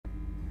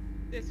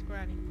This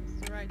granny. It's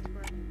the right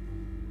granny.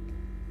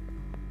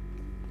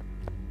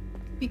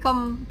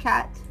 Become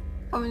cat.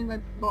 Come in my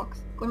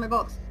box. Go in my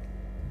box.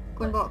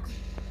 Go in the box.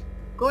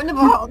 Go in the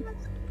box.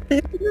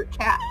 You're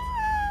cat.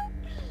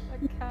 I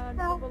can't.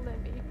 It won't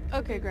let me.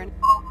 Okay, Granny.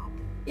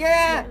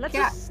 Yeah, Let's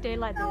cat. just stay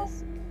like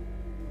this.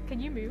 Can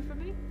you move for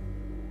me?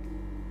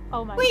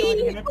 Oh my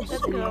Whee! god. Let's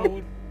Let's go.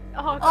 go.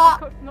 Oh, I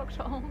got knocked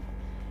off.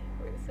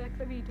 Wait a sec,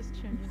 let me just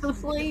change this.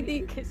 This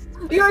lady. Kiss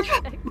You're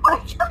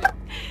my God.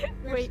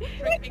 Wait.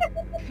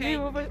 Hey.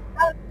 Move over.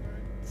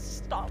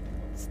 Stop.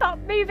 Stop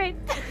moving.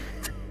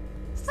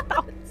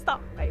 Stop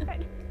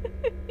moving.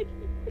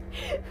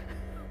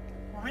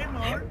 Hi,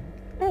 Mark.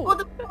 What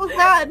the fuck was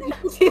that? Did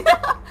you see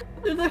that?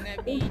 There's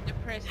Gonna be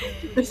depressing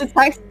to There's a you.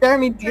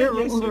 taxidermy deer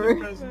Yes, over. you're Oh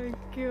present. my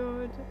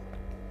god.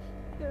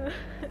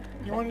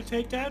 You want to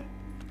take that?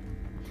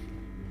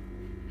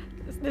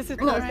 This is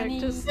Granny.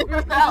 perfect. Just, Sit we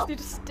down. just need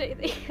to stay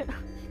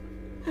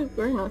there.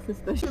 We're not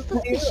suspicious.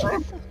 Don't be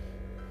suspicious.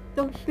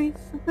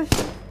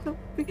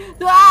 Don't be.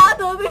 Ah!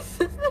 Don't be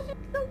suspicious.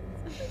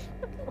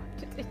 Why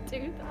did they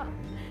do that?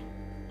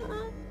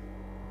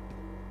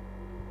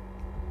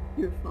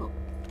 Your fault.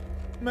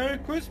 Merry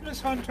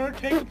Christmas, Hunter.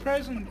 Take a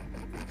present.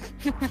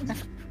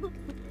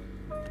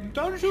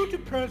 Don't shoot the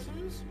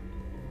presents.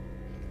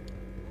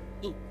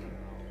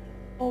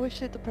 Always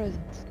shoot the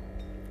presents.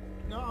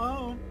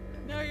 No.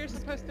 No, you're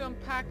supposed to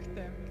unpack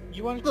them.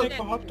 You want to take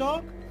a hot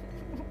dog?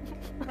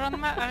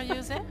 Grandma, are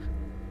you there?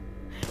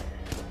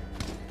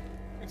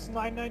 It's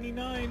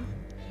 $9.99.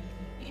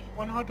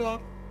 One hot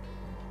dog.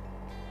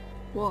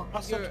 What?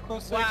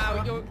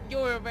 Wow,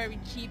 you're a very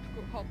cheap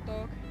hot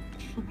dog.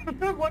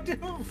 What the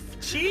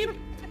cheap?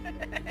 Come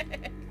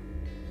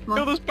Kill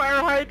on. this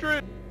fire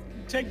hydrant.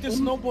 Take the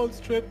snowball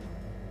strip.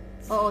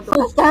 Oh,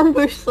 let's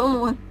ambush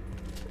someone.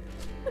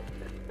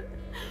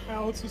 I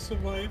also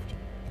survived.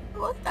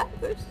 Let's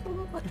ambush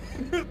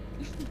someone.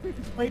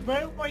 Wait,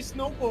 where are my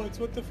snowballs?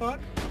 What the fuck?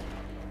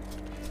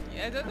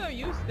 Yeah, I don't know,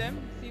 use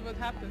them, see what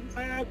happens.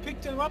 I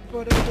picked them up,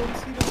 but I don't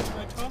see them in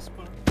my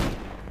taskbar.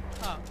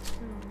 Oh.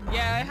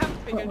 Yeah, I haven't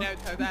figured out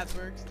how that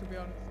works, to be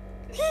honest.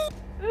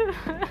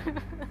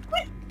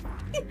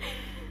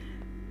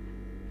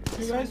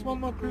 You guys want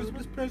more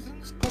Christmas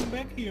presents? Come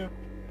back here.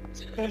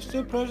 There's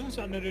still presents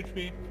under the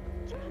tree.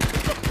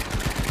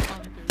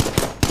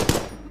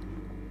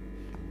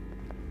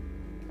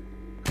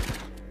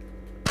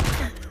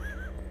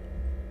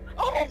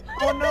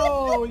 Oh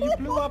no! You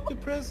blew up the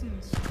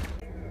presents!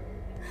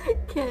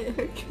 Can't.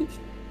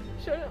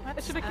 Should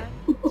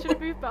I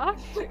move back?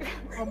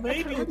 Or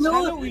maybe it's No,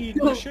 Halloween.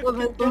 no, You should no,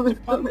 get no, the no.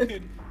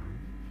 pumpkin.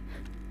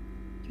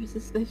 You're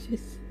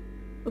suspicious.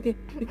 Okay,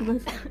 we can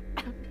move.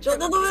 Shut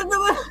the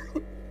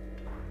door!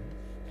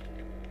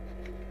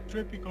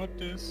 Trip, you got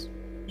this.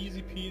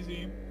 Easy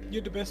peasy.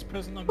 You're the best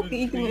present under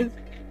Okay, the you tree. can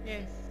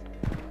Yes.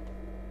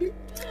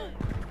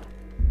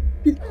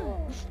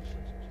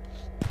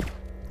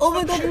 Oh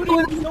my god, Shooting!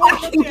 you're going No,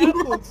 not the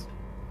apples!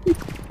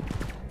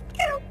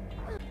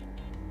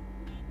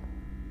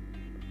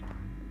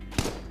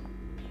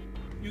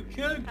 You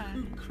killed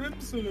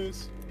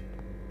Crimsolus.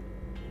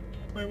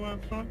 Wait,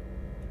 what from?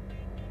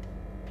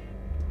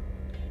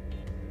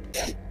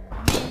 Me?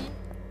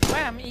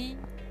 Where am I?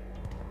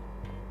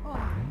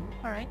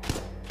 Oh, alright.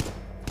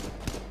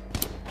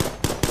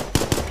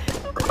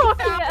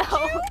 Fucking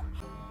hell.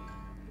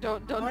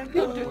 Don't I do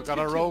know. too We got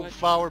a too rogue much.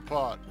 flower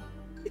pot.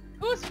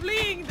 Who's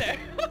fleeing there?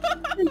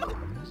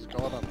 What's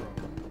going on, bro?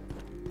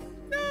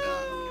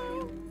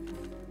 No!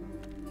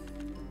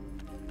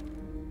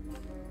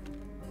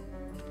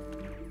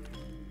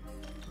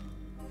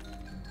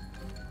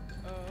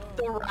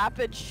 The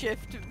rapid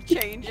shift of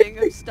changing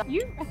of stuff.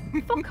 You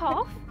fuck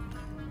off.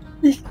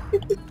 You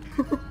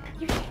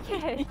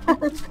dickhead.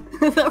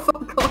 That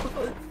fuck off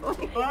was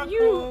funny.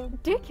 You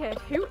dickhead.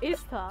 Who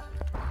is that?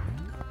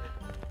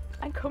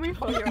 I'm coming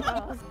for your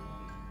ass.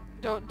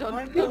 Don't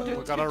I do know. too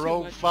We got a too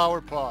rogue much.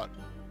 flower pot.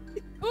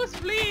 Who's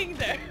fleeing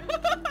there?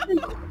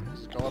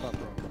 What's going on,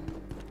 bro?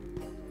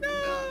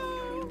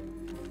 No!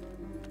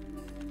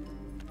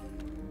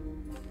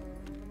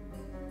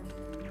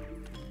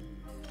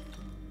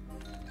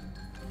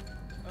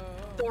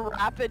 The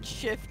rapid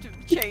shift of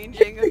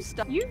changing of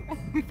stuff. You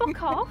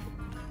fuck off.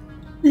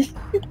 You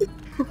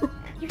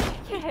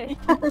dickhead.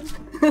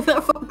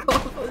 That fuck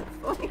off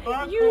was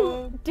funny.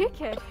 You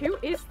dickhead. Who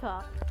is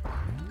that?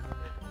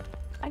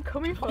 I'm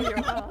coming for your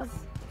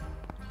ass.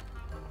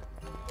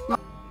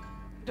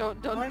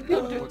 Don't I do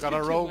know. too We got a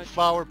too rogue much.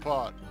 flower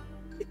pot.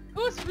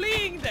 Who's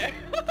fleeing there?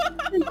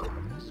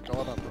 What's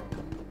going on, bro?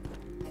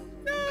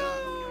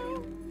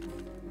 No!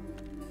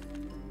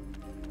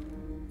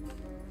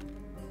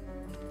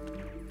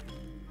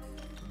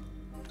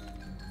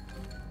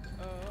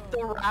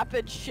 The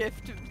rapid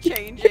shift of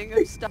changing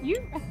of stuff.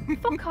 You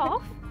fuck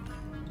off.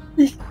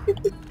 You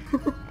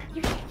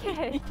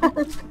dickhead.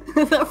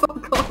 That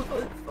fuck off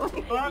was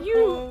funny.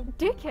 You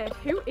dickhead.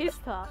 Who is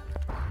that?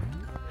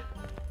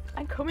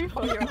 I'm coming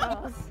for your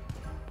ass.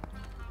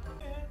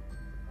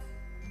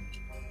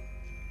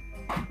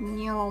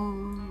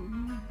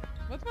 Yum.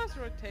 What was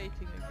rotating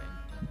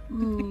again?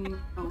 Mm.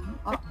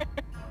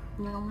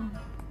 No.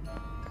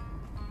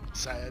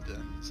 Sad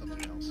and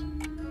something else.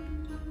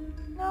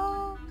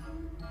 No.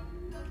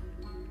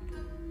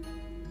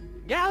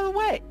 Get out of the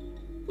way!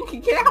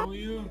 Get out! Oh,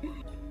 you.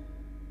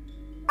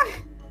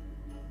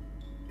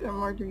 Gonna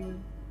murder you.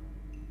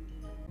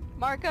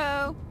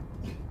 Marco!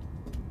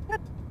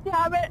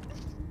 Damn it!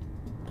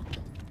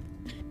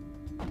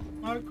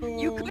 Marco.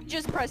 You could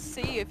just press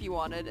C if you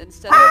wanted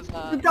instead of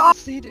The dog!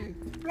 See, dude.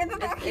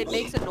 it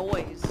makes a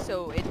noise,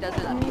 so it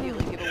doesn't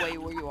immediately give away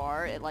where you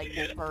are. It like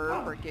will purr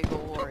or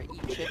giggle or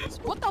eat chips.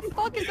 What the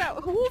fuck is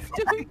that wolf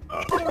doing?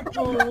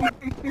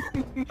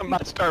 I'm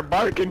about to start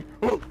barking.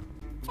 Ooh.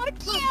 Fuck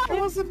yeah!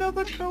 There was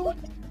another goat.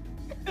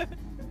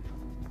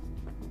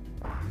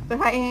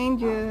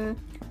 Behind you.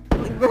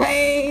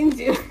 Behind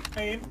you.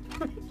 Hey.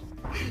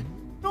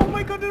 Oh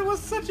my god, it was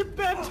such a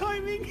bad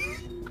timing.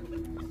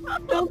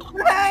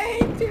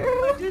 Behind you.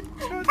 I didn't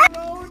turn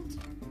around.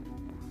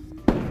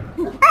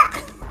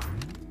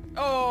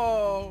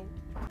 Oh!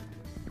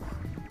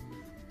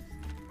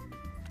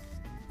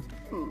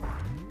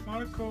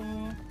 Marco.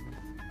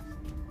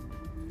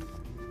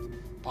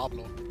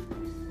 Pablo.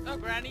 Oh,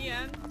 Granny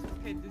and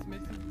Kate is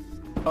missing.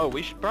 Oh,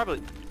 we should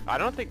probably... I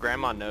don't think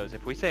Grandma knows.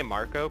 If we say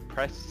Marco,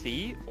 press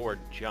C or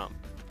jump.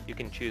 You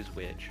can choose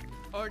which.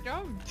 Or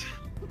don't.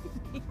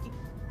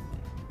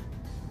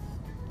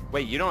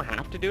 Wait, you don't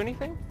have to do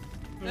anything?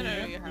 No,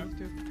 no, you have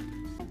to.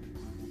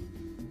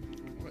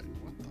 Wait,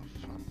 what the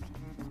fuck?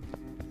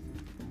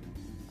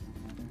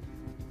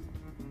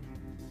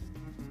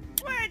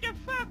 Where the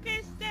fuck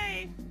is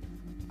they?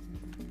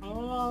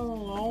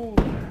 Oh.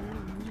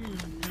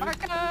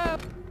 Marco!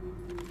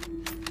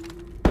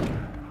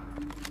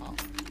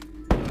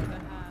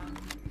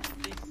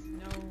 This,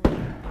 no.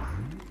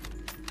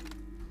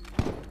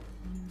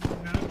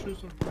 Nachos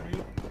are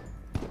great.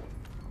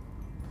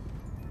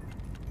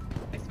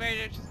 I swear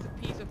there's just a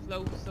piece of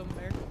loaf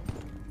somewhere.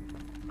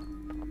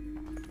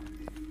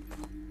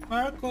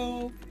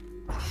 Marco.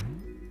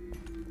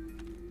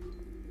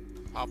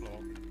 Pablo.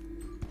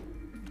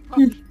 I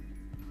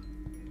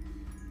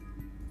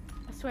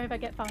swear if I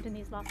get found in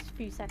these last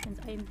few seconds,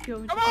 I am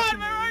going to Come on, fucking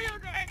where are lose. you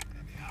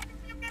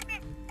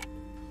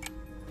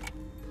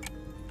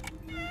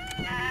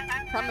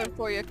going? Coming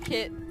for you,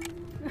 kid.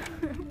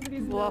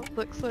 Please no. Last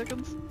 6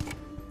 seconds.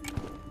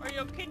 Are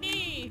you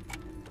kidding?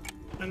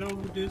 I know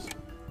who this.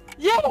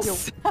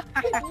 Yes!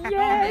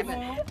 Yes!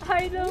 Damn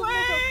I know, Wait!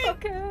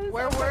 motherfuckers!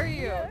 Where were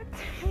you?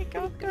 Take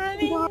off,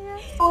 Granny!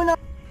 Oh no.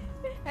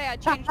 Hey, I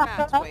changed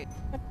maps, wait.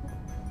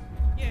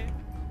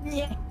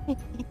 Yeah.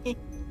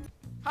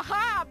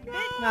 Haha,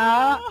 bitch!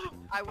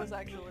 I was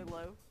actually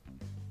low.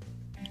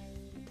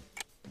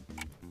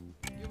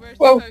 You were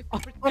Whoa.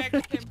 supposed to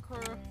protect him,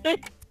 Kuro.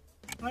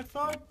 I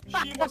thought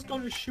she was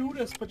gonna shoot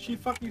us, but she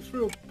fucking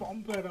threw a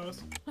bomb at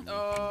us.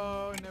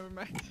 Oh, never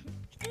mind.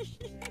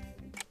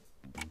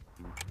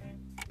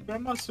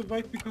 Grandma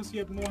survived because he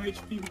had more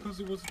HP because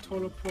he was a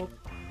taller prop.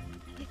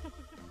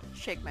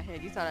 Shake my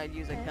head. You thought I'd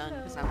use a gun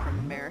because I'm from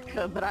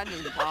America, but I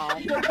knew the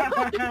bomb.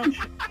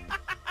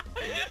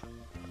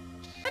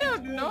 I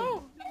don't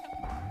know.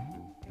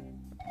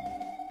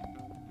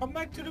 Come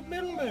back to the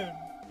middle then.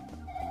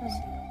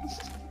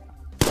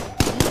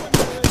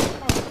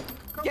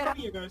 Come Get up.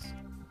 here, guys.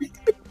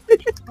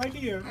 Right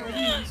here,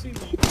 you see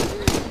me.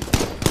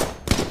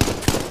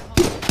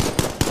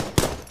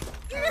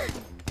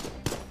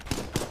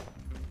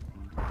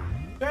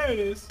 There it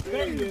is,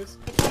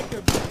 attack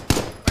him.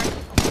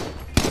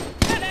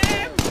 Get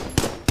him!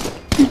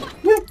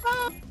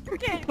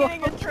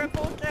 Getting a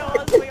triple kill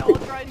as we all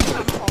try to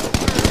have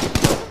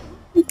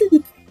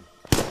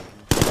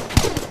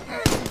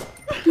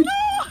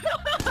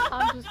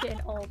I'm just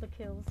getting all the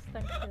kills,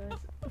 thanks guys.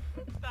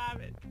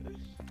 Damn it.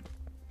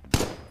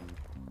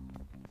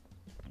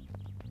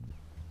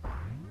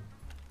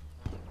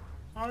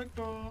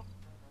 Marco.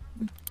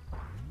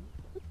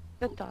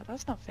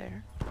 That's not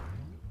fair.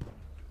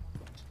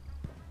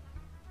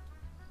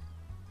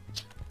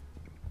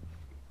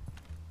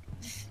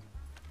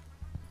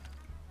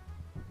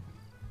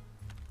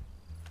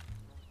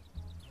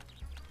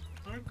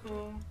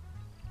 Marco.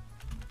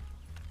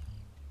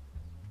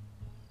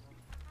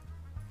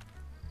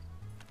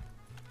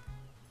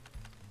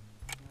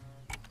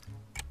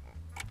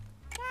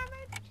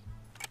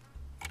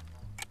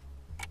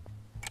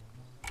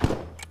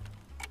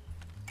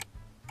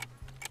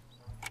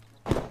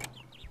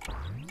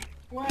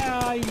 Where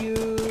are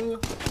you?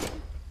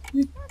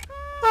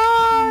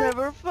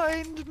 Never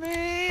find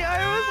me.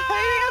 I was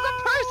hiding as a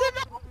person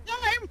all the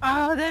time.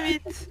 Oh, damn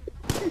it.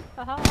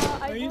 Haha,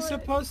 I Are you would.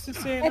 supposed to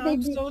say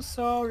I'm so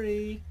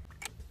sorry?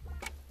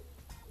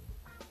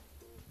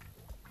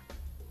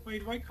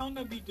 Wait, why can't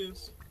I be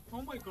this?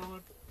 Oh my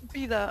god.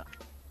 Be that.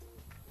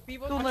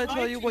 People Don't let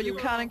tell you what you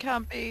can and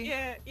can't be.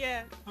 Yeah,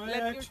 yeah. I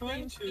Let your tried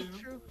dreams be to.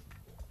 true.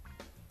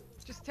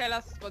 Just tell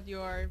us what you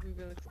are. We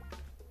will.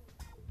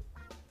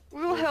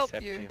 We'll We'll help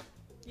accept you.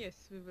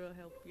 Yes, we will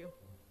help you.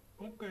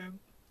 Okay.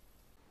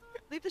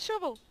 Leave the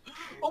shovel.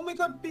 Oh my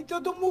god, Peter,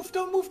 don't move,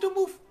 don't move, don't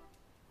move!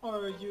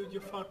 Oh,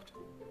 you're fucked.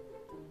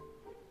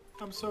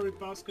 I'm sorry,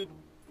 basket.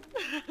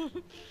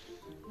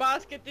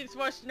 Basket, this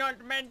was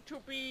not meant to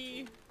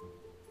be.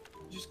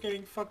 Just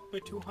getting fucked by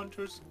 2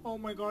 hunters. Oh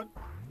my god.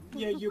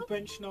 Yeah, you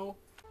bench now.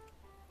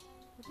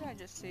 What did I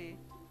just see?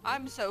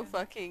 I'm so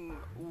fucking...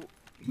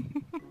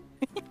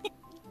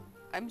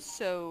 I'm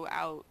so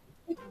out.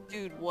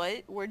 Dude,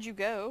 what? Where'd you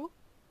go?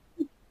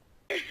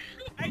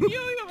 I knew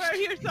you were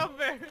here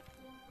somewhere.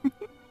 You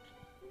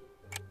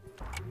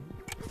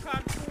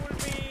can't fool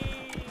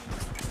me.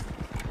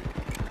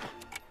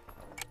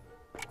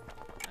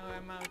 Oh,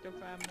 I'm out of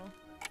ammo.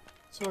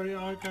 Sorry,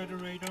 I got a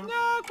radar.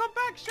 No, come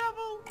back,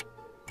 shovel.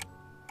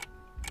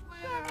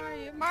 Where are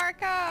you,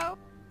 Marco?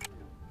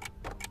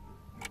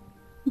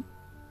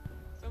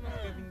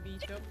 Someone's getting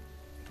beat up.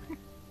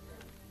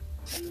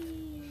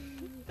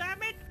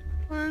 Damn it!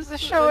 Where's the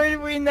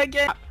showing win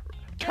again?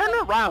 Turn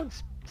around,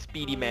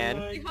 Speedy man. I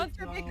like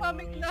Hunter the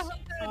becoming the flowers.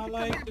 hunter I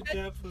like the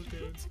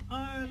daffodils.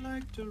 I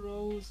like the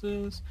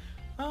roses.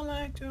 I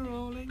like the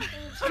rolling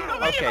hills.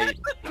 Okay.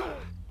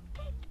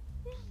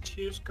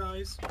 Cheers,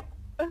 guys.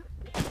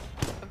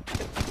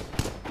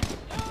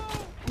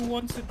 Who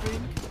wants a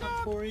drink?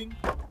 I'm pouring.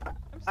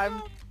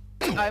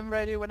 I'm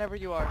ready whenever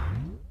you are.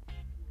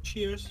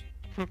 Cheers.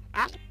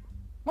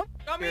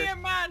 Come here,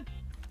 man!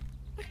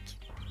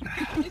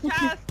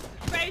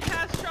 Fate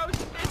has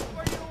chosen this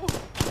for you!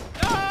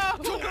 No!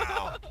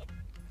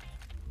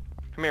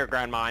 Come here,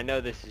 Grandma. I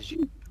know this is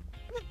you.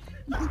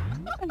 You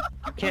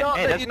can't. Not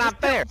Hey, that that's you not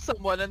just fair. killed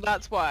someone and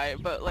that's why,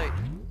 but like...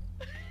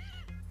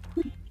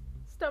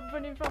 Stop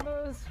running from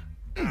us.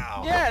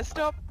 Yeah,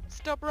 stop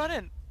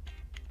running.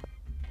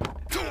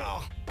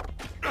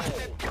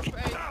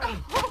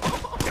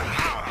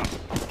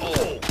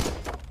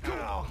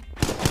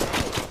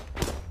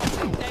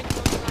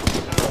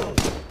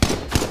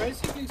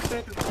 Basically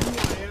said who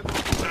I am.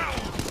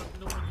 But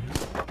no one is.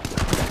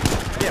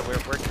 Yeah, we're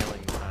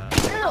killing.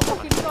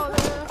 Fucking brother.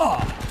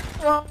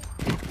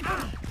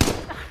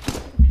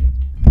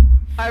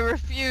 I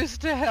refuse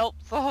to help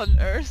the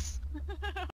hunters.